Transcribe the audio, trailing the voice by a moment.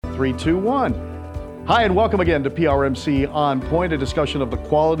3, 2, 1. Hi, and welcome again to PRMC On Point, a discussion of the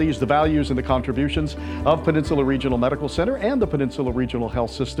qualities, the values, and the contributions of Peninsula Regional Medical Center and the Peninsula Regional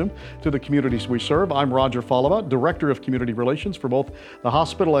Health System to the communities we serve. I'm Roger Followat, Director of Community Relations for both the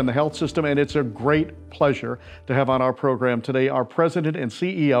hospital and the health system, and it's a great pleasure to have on our program today our President and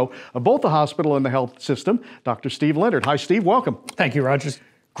CEO of both the hospital and the health system, Dr. Steve Leonard. Hi, Steve. Welcome. Thank you, Roger.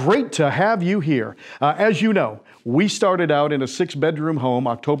 Great to have you here. As you know, we started out in a 6-bedroom home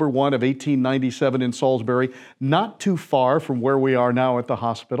October 1 of 1897 in Salisbury, not too far from where we are now at the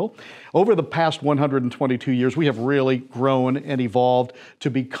hospital. Over the past 122 years, we have really grown and evolved to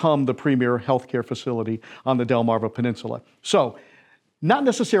become the premier healthcare facility on the Delmarva Peninsula. So, not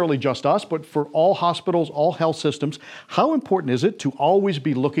necessarily just us, but for all hospitals, all health systems, how important is it to always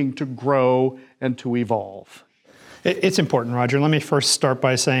be looking to grow and to evolve? It's important, Roger. Let me first start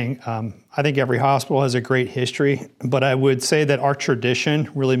by saying I think every hospital has a great history, but I would say that our tradition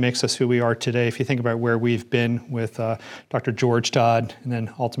really makes us who we are today. If you think about where we've been with Dr. George Todd and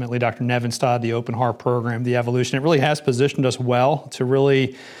then ultimately Dr. Nevin Todd, the Open Heart Program, the evolution, it really has positioned us well to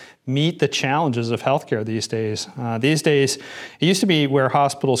really meet the challenges of healthcare these days. These days, it used to be where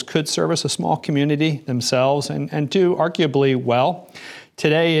hospitals could service a small community themselves and do arguably well.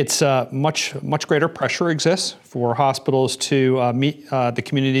 Today, it's much greater pressure exists for hospitals to meet the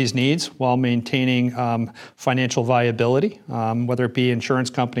community's needs while maintaining financial viability, whether it be insurance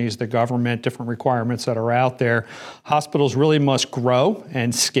companies, the government, different requirements that are out there. Hospitals really must grow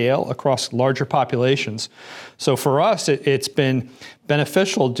and scale across larger populations. So for us, it's been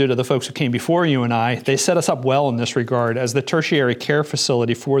beneficial due to the folks who came before you and I. They set us up well in this regard. As the tertiary care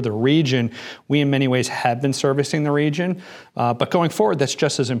facility for the region, we in many ways have been servicing the region, but going forward, that's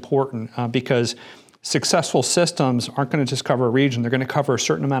just as important because successful systems aren't going to just cover a region. They're going to cover a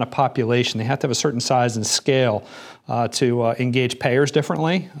certain amount of population. They have to have a certain size and scale to engage payers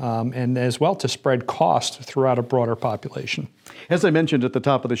differently and as well to spread cost throughout a broader population. As I mentioned at the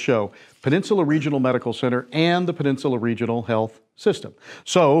top of the show, Peninsula Regional Medical Center and the Peninsula Regional Health System.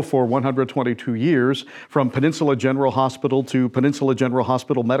 So for 122 years, from Peninsula General Hospital to Peninsula General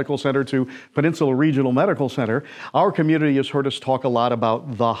Hospital Medical Center to Peninsula Regional Medical Center, our community has heard us talk a lot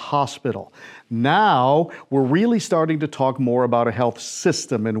about the hospital. Now, we're really starting to talk more about a health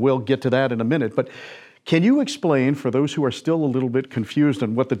system, and we'll get to that in a minute. But can you explain, for those who are still a little bit confused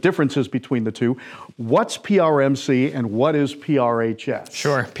on what the difference is between the two, what's PRMC and what is PRHS?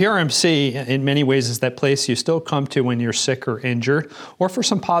 Sure. PRMC, in many ways, is that place you still come to when you're sick or injured, or for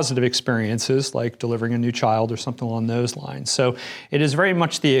some positive experiences, like delivering a new child or something along those lines. So it is very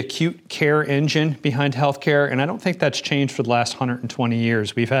much the acute care engine behind healthcare, and I don't think that's changed for the last 120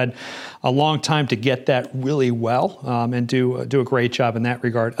 years. We've had a long time to get that really well and do a great job in that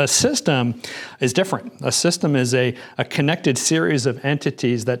regard. A system is different. A system is a connected series of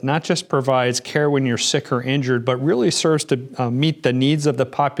entities that not just provides care when you're sick or injured, but really serves to meet the needs of the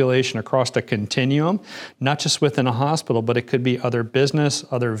population across the continuum, not just within a hospital, but it could be other business,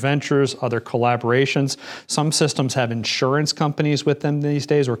 other ventures, other collaborations. Some systems have insurance companies with them these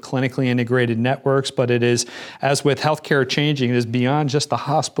days or clinically integrated networks, but it is, as with healthcare changing, it is beyond just the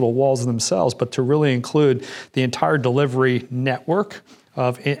hospital walls themselves, but to really include the entire delivery network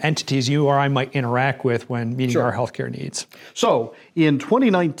of entities you or I might interact with when meeting our healthcare needs. So, in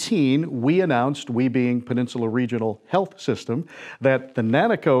 2019, we announced, we being Peninsula Regional Health System, that the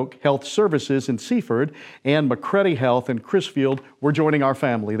Nanticoke Health Services in Seaford and McCready Health in Crisfield were joining our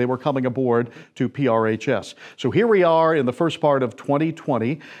family. They were coming aboard to PRHS. So here we are in the first part of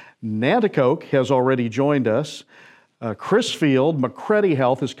 2020. Nanticoke has already joined us. Crisfield, McCready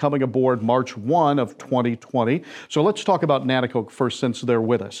Health is coming aboard March 1 of 2020. So let's talk about Nanticoke first since they're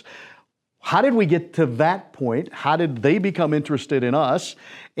with us. How did we get to that point? How did they become interested in us?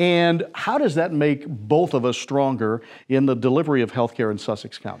 And how does that make both of us stronger in the delivery of healthcare in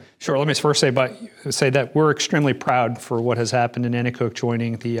Sussex County? Sure. Let me first say that we're extremely proud for what has happened in Nanticoke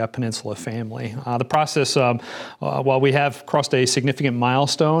joining the Peninsula family. The process, while we have crossed a significant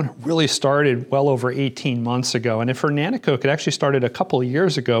milestone, really started well over 18 months ago. And for Nanticoke, it actually started a couple of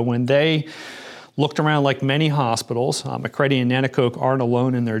years ago when they looked around like many hospitals. McCready and Nanticoke aren't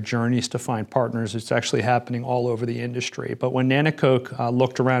alone in their journeys to find partners. It's actually happening all over the industry. But when Nanticoke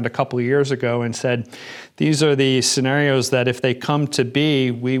looked around a couple of years ago and said, these are the scenarios that if they come to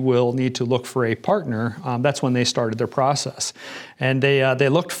be, we will need to look for a partner, that's when they started their process. And they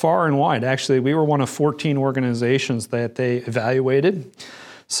looked far and wide. Actually, we were one of 14 organizations that they evaluated.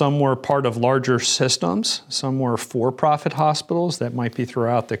 Some were part of larger systems. Some were for-profit hospitals that might be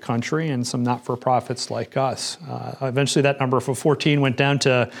throughout the country, and some not-for-profits like us. Eventually, that number from 14 went down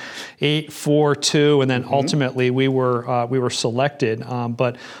to 8, 4, 2, and then ultimately we were selected.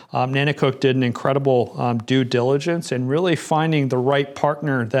 But Nanticoke did an incredible due diligence in really finding the right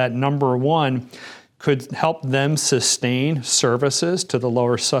partner that, number one, could help them sustain services to the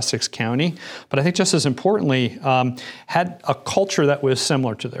lower Sussex County. But I think just as importantly, had a culture that was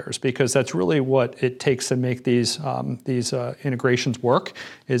similar to theirs, because that's really what it takes to make these integrations work,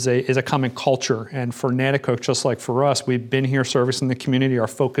 is a common culture. And for Nanticoke, just like for us, we've been here servicing the community. Our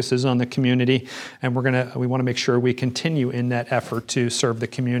focus is on the community, and we want to make sure we continue in that effort to serve the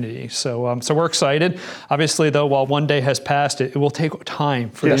community. So we're excited. Obviously, though, while one day has passed, it will take time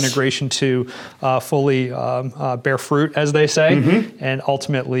for the integration to fully bear fruit, as they say, and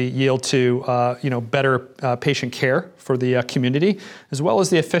ultimately yield to better patient care for the community, as well as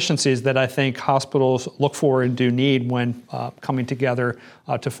the efficiencies that I think hospitals look for and do need when coming together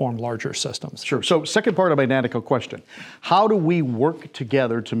to form larger systems. Sure. So second part of my Nanticoke question, how do we work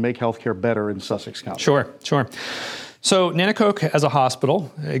together to make healthcare better in Sussex County? Sure. So Nanticoke as a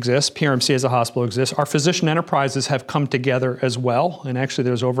hospital exists, PRMC as a hospital exists. Our physician enterprises have come together as well, and actually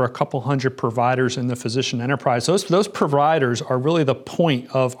there's over a couple hundred providers in the physician enterprise. Those providers are really the point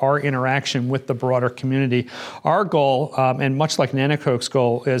of our interaction with the broader community. Our goal, and much like Nanticoke's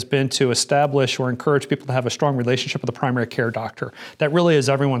goal, has been to establish or encourage people to have a strong relationship with a primary care doctor. That really is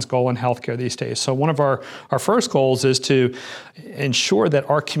everyone's goal in healthcare these days. So one of our first goals is to ensure that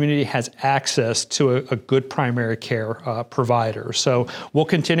our community has access to a good primary care provider. So we'll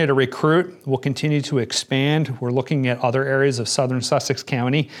continue to recruit, we'll continue to expand. We're looking at other areas of southern Sussex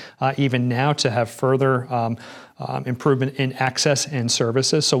County even now to have further improvement in access and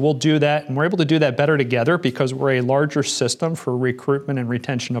services. So we'll do that, and we're able to do that better together because we're a larger system for recruitment and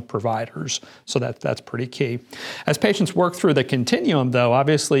retention of providers. So that's pretty key. As patients work through the continuum, though,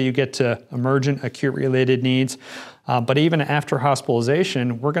 obviously you get to emergent acute related needs. But even after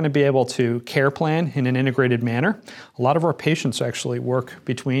hospitalization, we're going to be able to care plan in an integrated manner. A lot of our patients actually work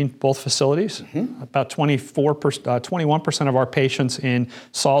between both facilities. About 21% of our patients in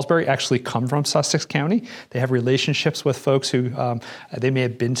Salisbury actually come from Sussex County. They have relationships with folks who they may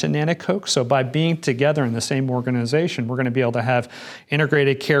have been to Nanticoke. So by being together in the same organization, we're going to be able to have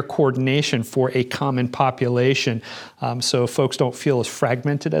integrated care coordination for a common population, so folks don't feel as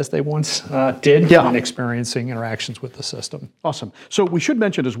fragmented as they once did when experiencing interactions with the system. Awesome. So we should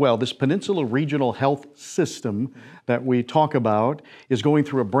mention as well, this Peninsula Regional Health System that we talk about is going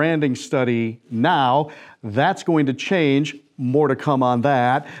through a branding study now. That's going to change. More to come on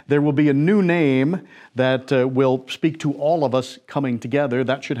that. There will be a new name that will speak to all of us coming together.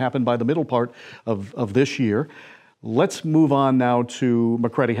 That should happen by the middle part of this year. Let's move on now to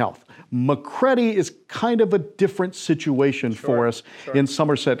McCready Health. McCready is kind of a different situation for us in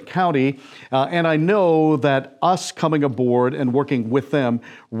Somerset County, and I know that us coming aboard and working with them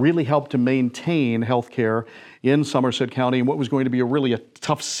really helped to maintain healthcare in Somerset County and what was going to be a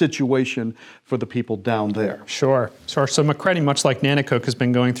tough situation for the people down there. Sure. So McCready, much like Nanticoke, has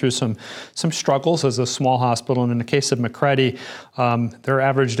been going through some struggles as a small hospital, and in the case of McCready, their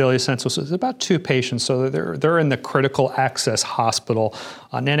average daily census is about 2 patients, so they're in the critical access hospital.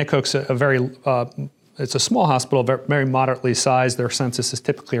 Nanticoke's it's a small hospital, very moderately sized. Their census is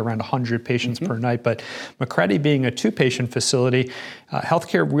typically around 100 patients per night. But McCready being a 2-patient facility,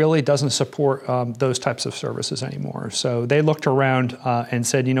 healthcare really doesn't support those types of services anymore. So they looked around and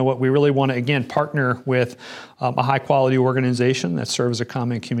said, you know what, we really want to, again, partner with a high-quality organization that serves a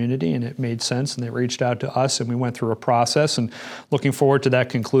common community, and it made sense. And they reached out to us, and we went through a process, and looking forward to that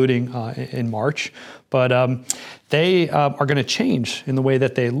concluding in March. But they are going to change in the way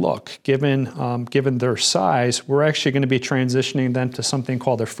that they look. Given their size, we're actually going to be transitioning them to something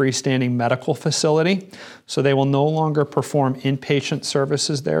called a freestanding medical facility. So they will no longer perform inpatient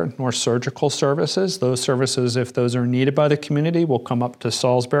services there, nor surgical services. Those services, if those are needed by the community, will come up to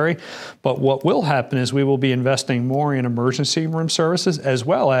Salisbury. But what will happen is we will be investing more in emergency room services, as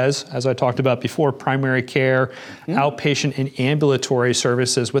well as I talked about before, primary care, outpatient, and ambulatory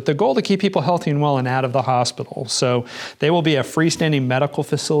services, with the goal to keep people healthy and well and out of the hospital. So they will be a freestanding medical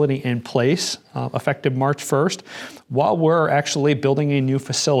facility in place effective March 1st, while we're actually building a new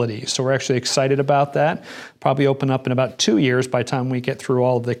facility. So we're actually excited about that. Probably open up in about 2 years by the time we get through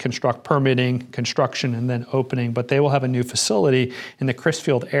all of the permitting, construction, and then opening. But they will have a new facility in the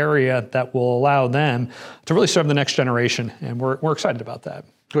Crisfield area that will allow them to really serve the next generation. And we're excited about that.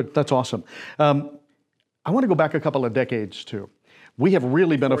 Good. That's awesome. I want to go back a couple of decades too. we have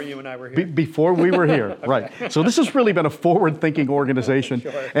really been Before you and I were here? Before we were here, right. So this has really been a forward-thinking organization.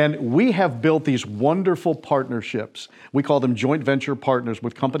 Sure. And we have built these wonderful partnerships. We call them joint venture partners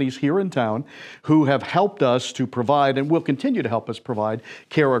with companies here in town who have helped us to provide, and will continue to help us provide,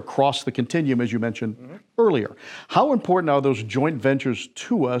 care across the continuum, as you mentioned earlier. How important are those joint ventures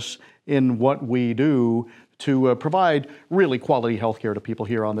to us in what we do to provide really quality health care to people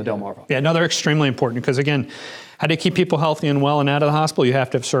here on the Delmarva? Yeah, no, they're extremely important because, again, how do you keep people healthy and well and out of the hospital? You have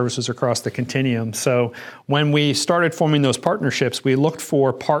to have services across the continuum. So when we started forming those partnerships, we looked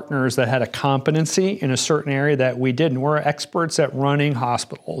for partners that had a competency in a certain area that we didn't. We're experts at running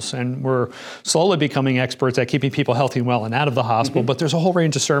hospitals, and we're slowly becoming experts at keeping people healthy and well and out of the hospital, but there's a whole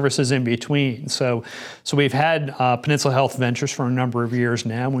range of services in between. So we've had Peninsula Health Ventures for a number of years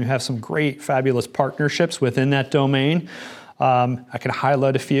now, and we have some great, fabulous partnerships within that domain. I can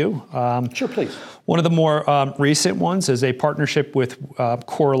highlight a few. Sure, please. One of the more recent ones is a partnership with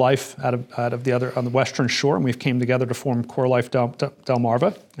Core Life out of the other on the Western Shore, and we've came together to form Core Life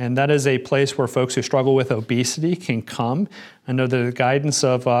Delmarva, and that is a place where folks who struggle with obesity can come under the guidance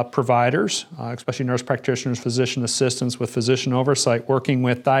of providers, especially nurse practitioners, physician assistants with physician oversight, working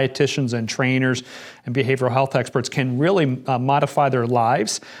with dietitians and trainers and behavioral health experts, can really modify their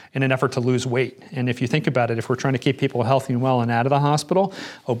lives in an effort to lose weight. And if you think about it, if we're trying to keep people healthy and well and out of the hospital,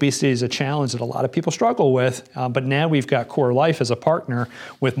 obesity is a challenge that a lot of people struggle with, but now we've got Core Life as a partner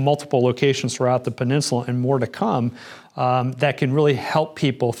with multiple locations throughout the peninsula and more to come. That can really help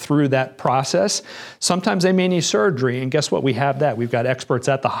people through that process. Sometimes they may need surgery, and guess what? We have that. We've got experts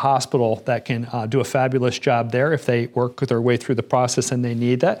at the hospital that can do a fabulous job there if they work their way through the process and they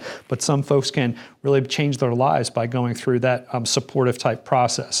need that. But some folks can really change their lives by going through that supportive type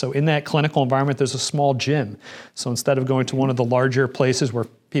process. So in that clinical environment, there's a small gym. So instead of going to one of the larger places where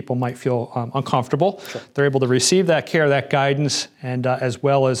people might feel uncomfortable, sure, they're able to receive that care, that guidance, and as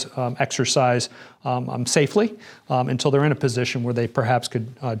well as exercise safely until they're in a position where they perhaps could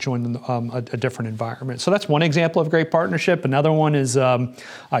join a different environment. So that's one example of great partnership. Another one is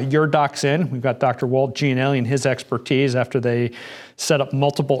Your Doc's In. We've got Dr. Walt Gianelli and his expertise after they set up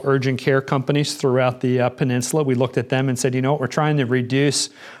multiple urgent care companies throughout the peninsula. We looked at them and said, you know what, we're trying to reduce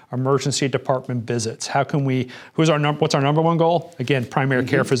emergency department visits. How can we, what's our number one goal? Again, primary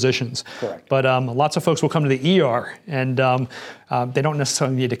care physicians. Correct. But lots of folks will come to the ER, and they don't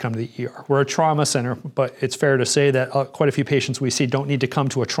necessarily need to come to the ER. We're a trauma center, but it's fair to say that quite a few patients we see don't need to come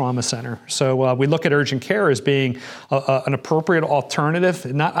to a trauma center. So we look at urgent care as being an appropriate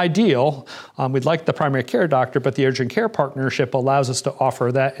alternative, not ideal. We'd like the primary care doctor, but the urgent care partnership allows us to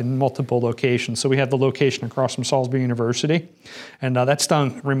offer that in multiple locations. So we have the location across from Salisbury University, and that's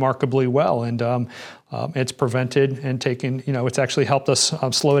done remarkably well. And it's prevented and taken, it's actually helped us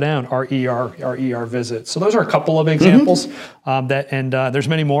slow down our ER visits. So those are a couple of examples there's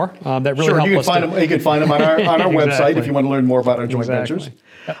many more that really help us. You can find them on our Exactly. website if you want to learn more about our joint ventures.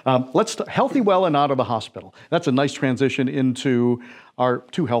 Yep. Let's healthy, well, and out of the hospital. That's a nice transition into our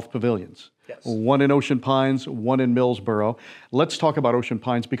two health pavilions. Yes. One in Ocean Pines, one in Millsboro. Let's talk about Ocean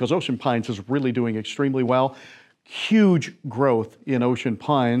Pines because Ocean Pines is really doing extremely well. Huge growth in Ocean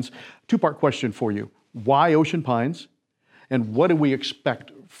Pines. Two-part question for you. Why Ocean Pines? And what do we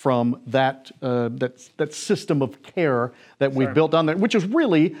expect from that system of care that we've built down there, which is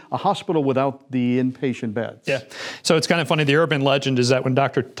really a hospital without the inpatient beds? Yeah. So it's kind of funny. The urban legend is that when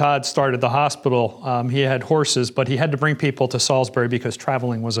Dr. Todd started the hospital, he had horses, but he had to bring people to Salisbury because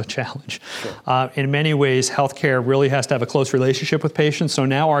traveling was a challenge. Sure. In many ways, healthcare really has to have a close relationship with patients. So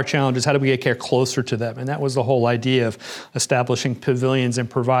now our challenge is how do we get care closer to them? And that was the whole idea of establishing pavilions and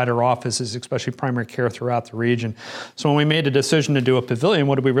provider offices, especially primary care throughout the region. So when we made a decision to do a pavilion,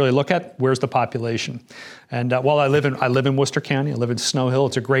 what did we really look at? Where's the population? And while I live in Worcester County, I live in Snow Hill.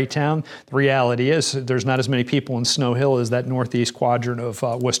 It's a great town. The reality is there's not as many people in Snow Hill as that northeast quadrant of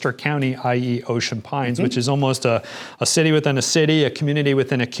Worcester County, i.e. Ocean Pines, which is almost a city within a city, a community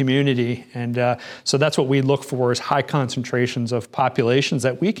within a community. And so that's what we look for is high concentrations of populations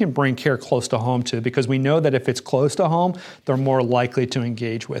that we can bring care close to home to, because we know that if it's close to home, they're more likely to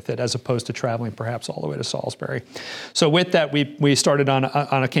engage with it as opposed to traveling perhaps all the way to Salisbury. So with that, we started on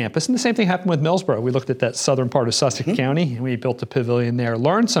a campus. And the same thing happened with Millsboro. We looked at that southern part of Sussex County, and we built a pavilion there,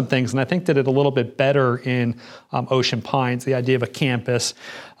 learned some things, and I think did it a little bit better in Ocean Pines, the idea of a campus.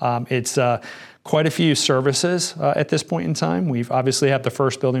 It's quite a few services at this point in time. We've obviously have the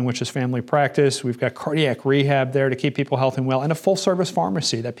first building, which is family practice. We've got cardiac rehab there to keep people healthy and well, and a full-service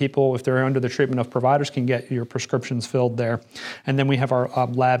pharmacy that people, if they're under the treatment of providers, can get your prescriptions filled there. And then we have our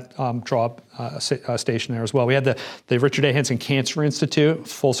lab draw station there as well. We had the Richard A. Henson Cancer Institute,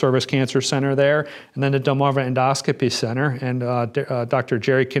 full-service cancer center there, and then the Delmarva Endoscopy Center. And Dr.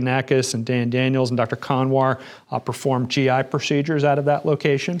 Jerry Kanakis and Dan Daniels and Dr. Conwar perform GI procedures out of that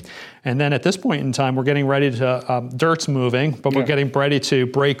location. And then at this point in time, we're getting ready to, dirt's moving, but we're getting ready to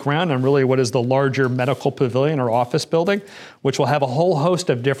break ground on really what is the larger medical pavilion or office building, which will have a whole host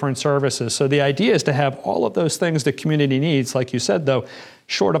of different services. So the idea is to have all of those things the community needs, like you said, though,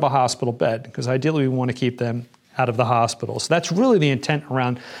 short of a hospital bed, because ideally we want to keep them out of the hospital. So that's really the intent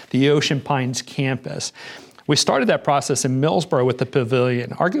around the Ocean Pines campus. We started that process in Millsboro with the pavilion.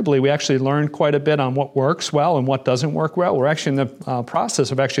 Arguably, we actually learned quite a bit on what works well and what doesn't work well. We're actually in the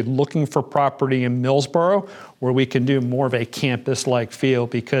process of actually looking for property in Millsboro where we can do more of a campus-like feel,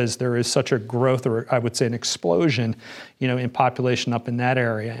 because there is such a growth, or I would say an explosion, in population up in that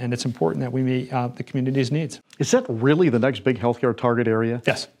area. And it's important that we meet the community's needs. Is that really the next big healthcare target area?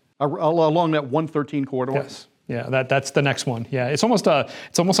 Yes. Along that 113 corridor? Yes. Yeah, that's the next one. Yeah, it's almost like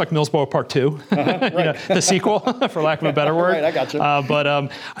Millsboro Part 2, right. The sequel, for lack of a better word. Right, I got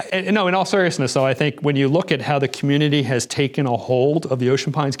you. No, in all seriousness, though, I think when you look at how the community has taken a hold of the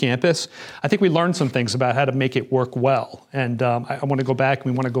Ocean Pines campus, I think we learned some things about how to make it work well. And we want to go back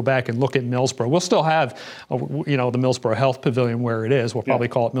and look at Millsboro. We'll still have, the Millsboro Health Pavilion where it is. We'll probably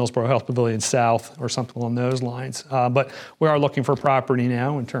call it Millsboro Health Pavilion South or something along those lines. But we are looking for property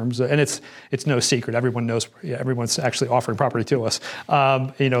now in terms of, and it's no secret. Everyone knows. Everyone's actually offering property to us.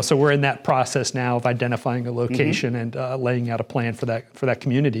 So we're in that process now of identifying a location and laying out a plan for that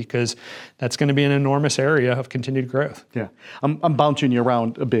community, because that's going to be an enormous area of continued growth. Yeah, I'm bouncing you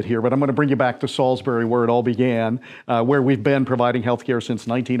around a bit here, but I'm going to bring you back to Salisbury, where it all began, where we've been providing healthcare since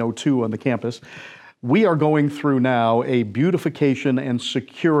 1902 on the campus. We are going through now a beautification and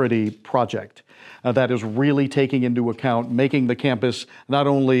security project that is really taking into account making the campus not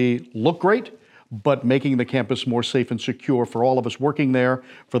only look great, but making the campus more safe and secure for all of us working there,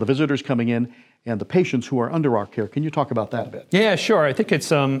 for the visitors coming in, and the patients who are under our care. Can you talk about that a bit? Yeah, sure. I think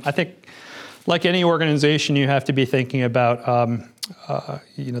it's, like any organization, you have to be thinking about,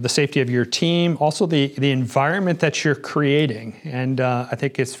 the safety of your team, also the environment that you're creating. And I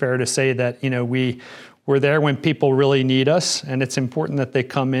think it's fair to say that, we're there when people really need us, and it's important that they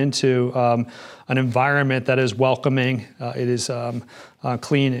come into an environment that is welcoming, it is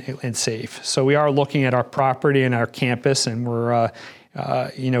clean and safe. So we are looking at our property and our campus, and we're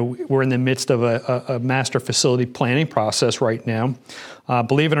in the midst of a master facility planning process right now.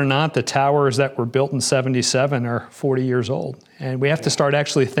 Believe it or not, the towers that were built in ¡77 are 40 years old. And we have to start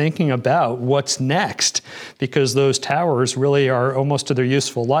actually thinking about what's next, because those towers really are almost to their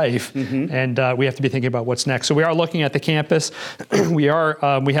useful life. And we have to be thinking about what's next. So we are looking at the campus. We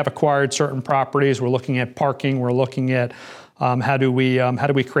have acquired certain properties. We're looking at parking. We're looking at how do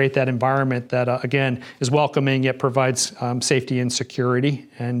we create that environment that, again, is welcoming yet provides safety and security?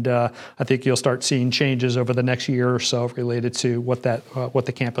 And I think you'll start seeing changes over the next year or so related to what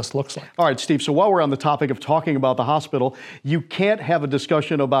the campus looks like. All right, Steve, so while we're on the topic of talking about the hospital, you can't have a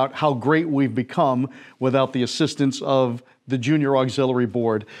discussion about how great we've become without the assistance of the Junior Auxiliary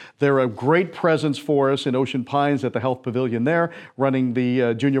Board. They're a great presence for us in Ocean Pines at the Health Pavilion there, running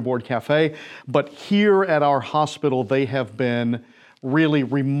the Junior Board Cafe. But here at our hospital, they have been really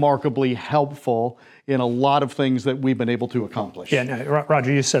remarkably helpful in a lot of things that we've been able to accomplish. Yeah, no,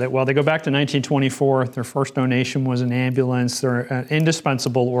 Roger, you said it well. They go back to 1924. Their first donation was an ambulance. They're an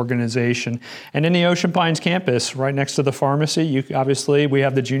indispensable organization. And in the Ocean Pines campus, right next to the pharmacy, obviously we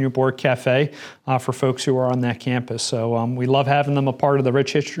have the Junior Board Cafe for folks who are on that campus. So we love having them a part of the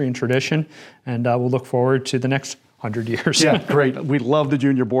rich history and tradition, and we'll look forward to the next 100 years. Yeah, great. We love the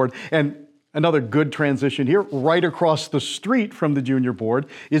Junior Board. And another good transition here, right across the street from the Junior Board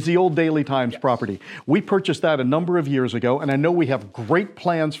is the old Daily Times property. We purchased that a number of years ago, and I know we have great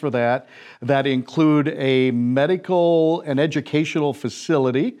plans for that include a medical and educational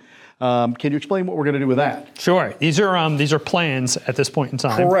facility. Can you explain what we're going to do with that? Sure. These are plans at this point in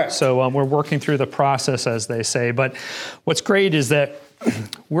time. Correct. So we're working through the process, as they say. But what's great is that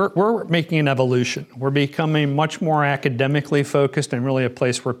we're making an evolution. We're becoming much more academically focused and really a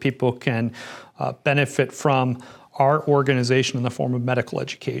place where people can benefit from our organization in the form of medical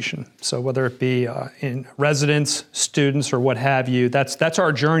education. So whether it be in residents, students, or what have you, that's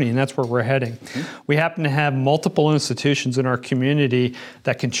our journey, and that's where we're heading. We happen to have multiple institutions in our community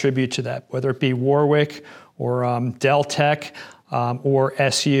that contribute to that, whether it be Warwick or Del Tech. or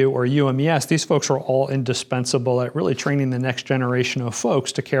SU or UMES, these folks are all indispensable at really training the next generation of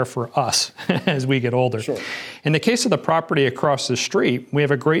folks to care for us as we get older. Sure. In the case of the property across the street, we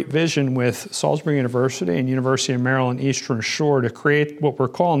have a great vision with Salisbury University and University of Maryland Eastern Shore to create what we're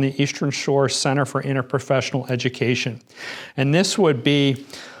calling the Eastern Shore Center for Interprofessional Education. And this would be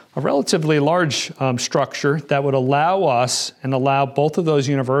a relatively large structure that would allow us and allow both of those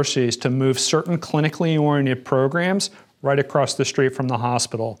universities to move certain clinically oriented programs right across the street from the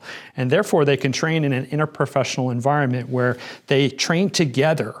hospital. And therefore, they can train in an interprofessional environment where they train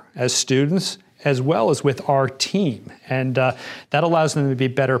together as students as well as with our team. And that allows them to be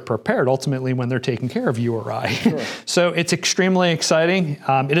better prepared ultimately when they're taking care of you or I. Sure. So it's extremely exciting.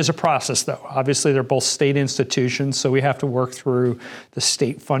 It is a process though. Obviously they're both state institutions, so we have to work through the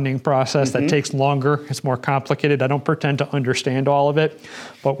state funding process. That takes longer, it's more complicated. I don't pretend to understand all of it,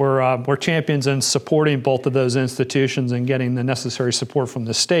 but we're champions in supporting both of those institutions and getting the necessary support from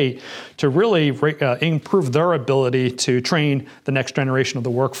the state to really improve their ability to train the next generation of the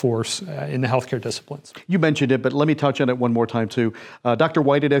workforce in the healthcare disciplines. You mentioned it, but let me touch on it one more time too. Dr.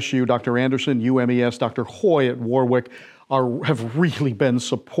 White at SU, Dr. Anderson, UMES, Dr. Hoy at Warwick have really been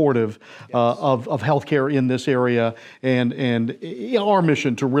supportive of healthcare in this area and our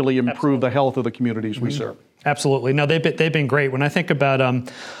mission to really improve the health of the communities we serve. Absolutely. No, they've been great. When I think about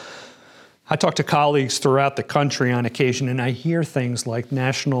I talk to colleagues throughout the country on occasion, and I hear things like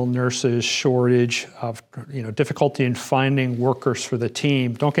national nurses shortage, of difficulty in finding workers for the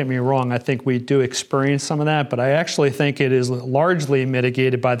team. Don't get me wrong, I think we do experience some of that, but I actually think it is largely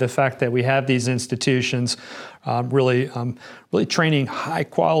mitigated by the fact that we have these institutions really training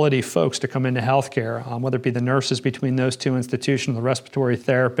high-quality folks to come into healthcare, whether it be the nurses between those two institutions, the respiratory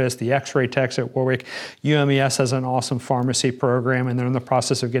therapists, the x-ray techs at Warwick. UMES has an awesome pharmacy program, and they're in the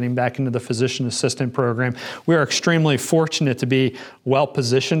process of getting back into the physician assistant program. We are extremely fortunate to be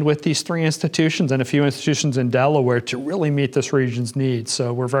well-positioned with these three institutions and a few institutions in Delaware to really meet this region's needs,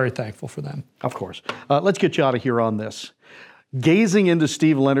 so we're very thankful for them. Of course. Let's get you out of here on this. Gazing into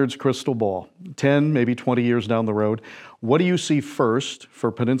Steve Leonard's crystal ball, 10, maybe 20 years down the road, what do you see first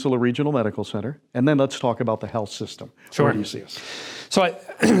for Peninsula Regional Medical Center? And then let's talk about the health system. Sure. Where do you see us? So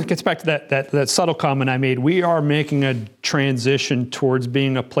it gets back to that subtle comment I made. We are making a transition towards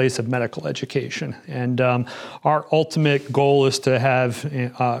being a place of medical education. And our ultimate goal is to have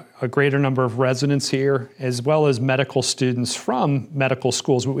a greater number of residents here, as well as medical students from medical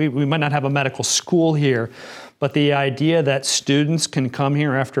schools. We might not have a medical school here, but the idea that students can come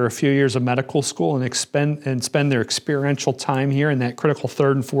here after a few years of medical school and spend their experiential time here in that critical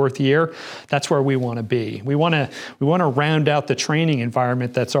third and fourth year, that's where we want to be. We want to round out the training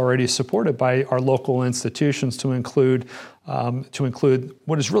environment that's already supported by our local institutions to include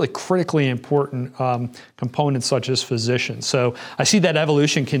what is really critically important components such as physicians. So I see that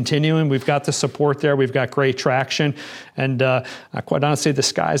evolution continuing. We've got the support there. We've got great traction. And quite honestly, the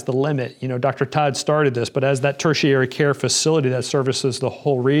sky's the limit. Dr. Todd started this, but as that tertiary care facility that services the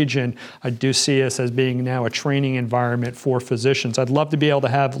whole region, I do see us as being now a training environment for physicians. I'd love to be able to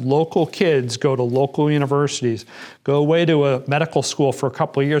have local kids go to local universities, go away to a medical school for a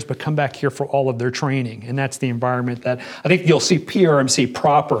couple of years, but come back here for all of their training. And that's the environment that I think you'll see PRMC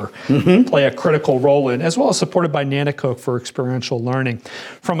proper play a critical role in, as well as supported by Nanticoke for experiential learning.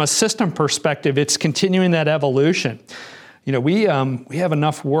 From a system perspective, it's continuing that evolution. We have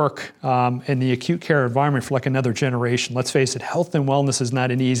enough work in the acute care environment for like another generation. Let's face it, health and wellness is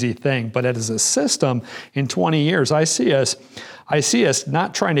not an easy thing, but as a system, in 20 years, I see us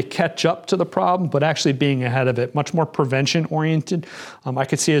not trying to catch up to the problem, but actually being ahead of it, much more prevention-oriented. I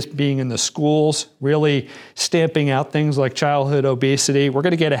could see us being in the schools, really stamping out things like childhood obesity. We're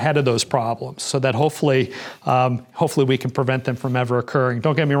going to get ahead of those problems so that hopefully we can prevent them from ever occurring.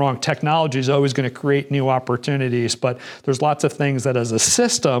 Don't get me wrong, technology is always going to create new opportunities, but there's lots of things that as a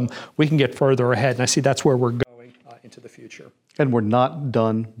system, we can get further ahead. And I see that's where we're going into the future. And we're not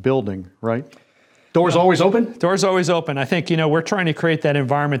done building, right? Doors always open? Doors always open. I think, we're trying to create that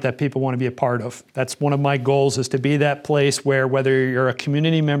environment that people want to be a part of. That's one of my goals, is to be that place where whether you're a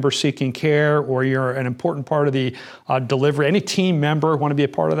community member seeking care or you're an important part of the delivery, any team member want to be a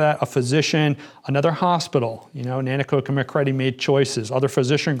part of that, a physician, another hospital. Nanticoke and McCready made choices. Other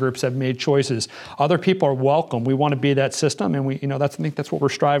physician groups have made choices. Other people are welcome. We want to be that system, and I think that's what we're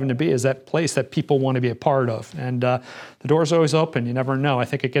striving to be, is that place that people want to be a part of. And the door's always open. You never know. I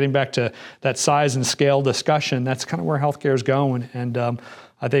think getting back to that size and scale discussion, that's kind of where healthcare is going. And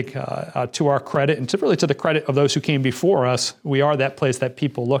I think to our credit, and to the credit of those who came before us, we are that place that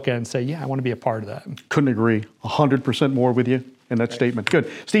people look at and say, yeah, I want to be a part of that. Couldn't agree 100% more with you. in that statement.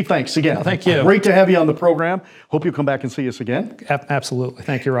 Good. Steve, thanks again. Thank you. Great to have you on the program. Hope you'll come back and see us again. Absolutely.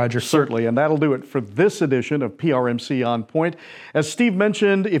 Thank you, Roger. Certainly, and that'll do it for this edition of PRMC On Point. As Steve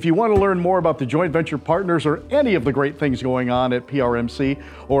mentioned, if you want to learn more about the joint venture partners or any of the great things going on at PRMC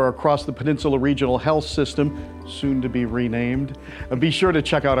or across the Peninsula Regional Health System, soon to be renamed, be sure to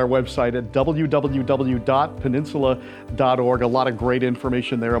check out our website at www.peninsula.org. A lot of great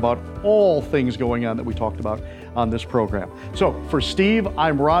information there about all things going on that we talked about on this program. So for Steve,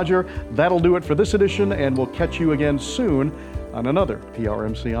 I'm Roger. That'll do it for this edition, and we'll catch you again soon on another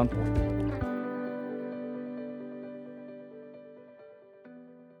PRMC On Point.